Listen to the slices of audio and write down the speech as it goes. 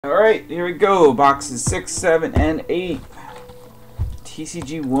Alright, here we go. Boxes 6, 7, and 8.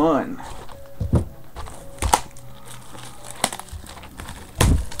 TCG 1.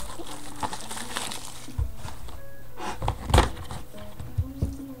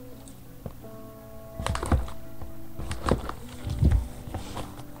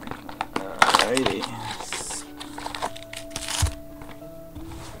 Alrighty.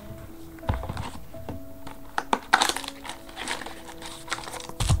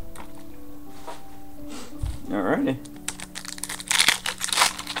 Alrighty.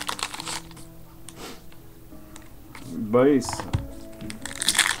 Base.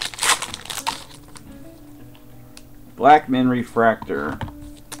 Blackman Refractor.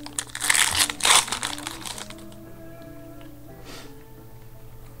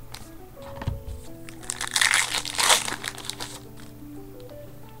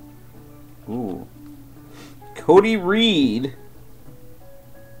 Ooh. Cody Reed.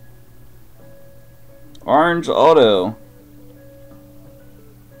 Orange Auto.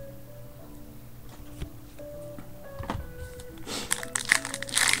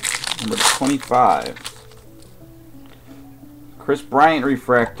 Number 25. Chris Bryant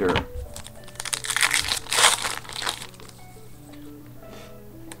Refractor.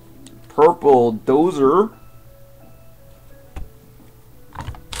 Purple Dozer.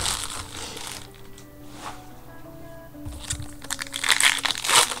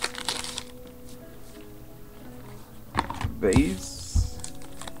 Base.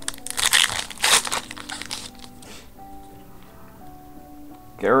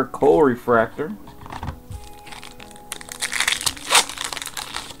 Garrett Cole Refractor.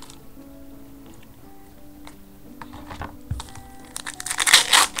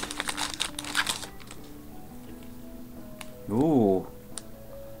 Ooh.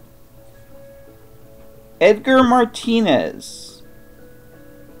 Edgar Martinez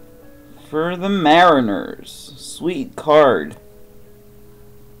for the Mariners. Sweet card.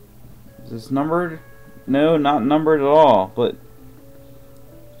 Is this numbered? No, not numbered at all, but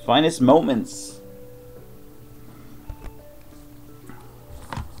finest moments.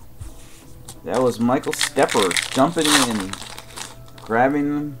 That was Michael Stepper jumping in,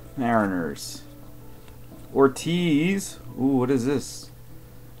 grabbing the Mariners. Ortiz. Ooh, what is this?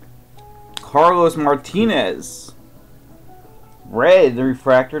 Carlos Martinez. Red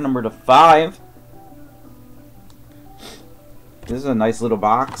Refractor, number 5. This is a nice little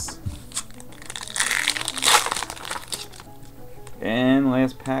box. And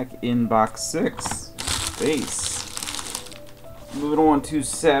last pack in box 6. Base. Moving on to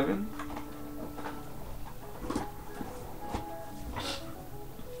 7.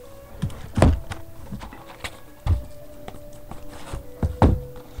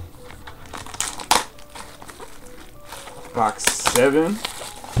 Box 7.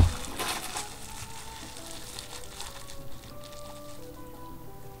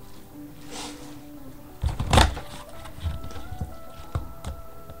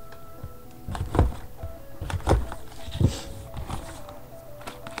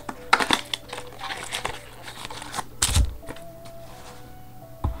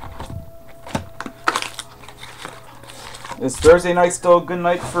 Is Thursday night still a good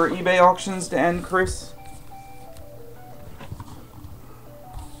night for eBay auctions to end, Chris?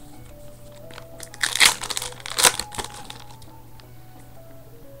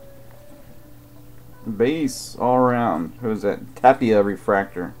 Base all around. Who's that? Tapia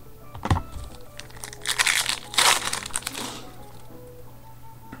Refractor.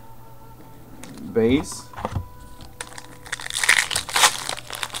 Base.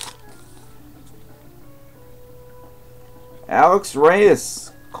 Alex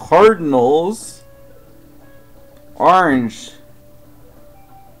Reyes, Cardinals, orange,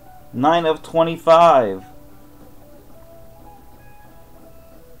 9 of 25.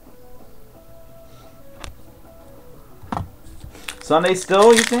 Sunday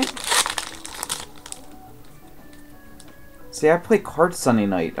still, you think? See, I play cards Sunday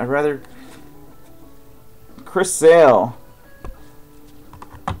night. I'd rather... Chris Sale.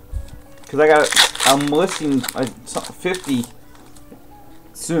 Because I'm listing 50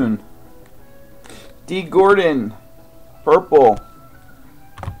 soon. D. Gordon, purple.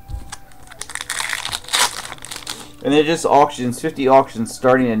 And they're just auctions, 50 auctions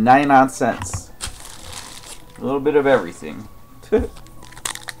starting at 99 cents. A little bit of everything.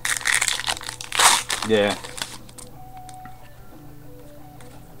 Yeah.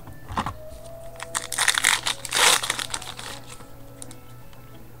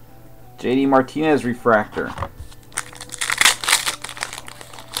 JD Martinez Refractor.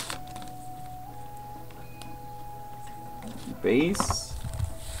 Base.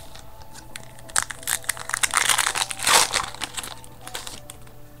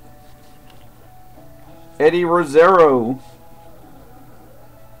 Eddie Rosero.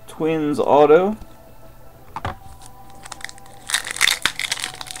 Twins auto.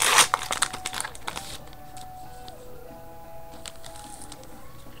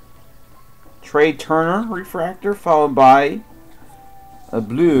 Trey Turner refractor, followed by a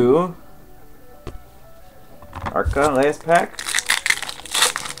blue Arca, last pack.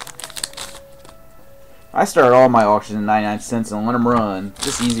 I start all my auctions at 99 cents and let them run.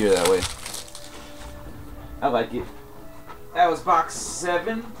 Just easier that way. I like it. That was box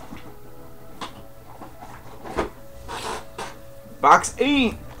 7. Box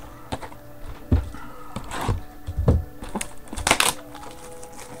 8.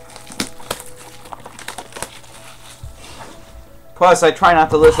 Plus, I try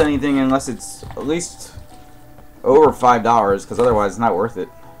not to list anything unless it's at least over $5, because otherwise it's not worth it.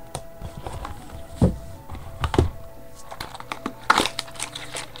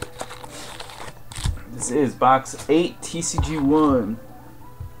 This is box 8, TCG 1.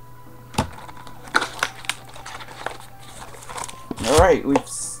 Alright, we've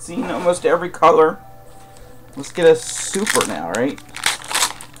seen almost every color. Let's get a super now, right?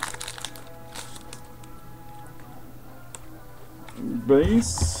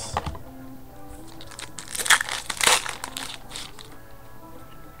 Base.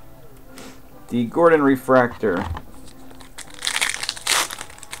 The Gordon refractor.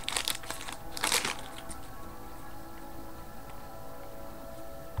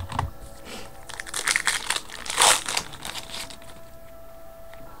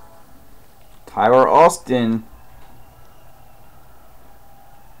 Tyler Austin.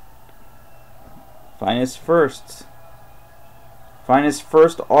 Finest first. Finest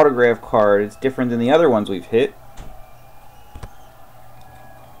first autograph card. It's different than the other ones we've hit.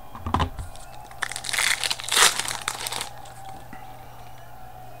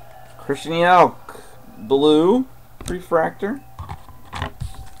 Christian Elk. Blue refractor.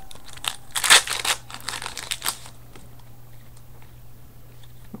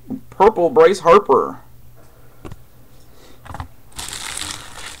 Purple Bryce Harper.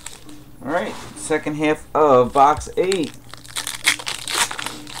 Alright, second half of box 8.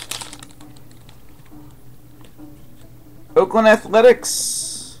 Oakland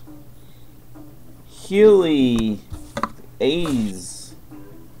Athletics. Healy. A's.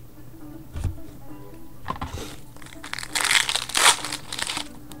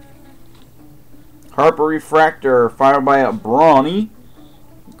 Harper refractor, followed by a Brawny.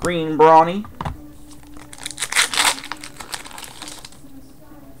 Green Brawny.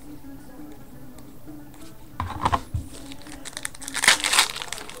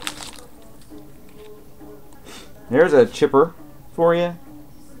 There's a chipper for you.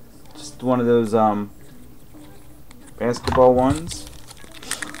 Just one of those basketball ones.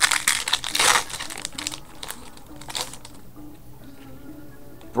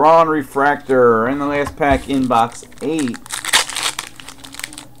 Braun refractor in the last pack in box 8.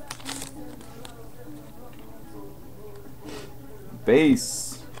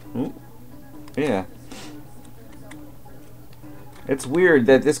 Base. Ooh. Yeah. It's weird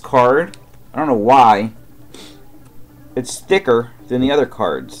that this card, I don't know why, it's thicker than the other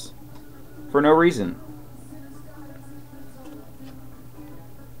cards. For no reason.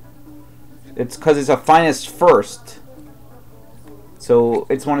 It's because it's a finest first. So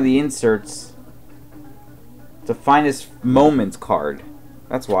it's one of the inserts. It's a finest moments card.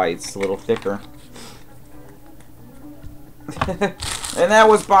 That's why it's a little thicker. And that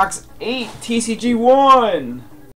was box 8, TCG 1.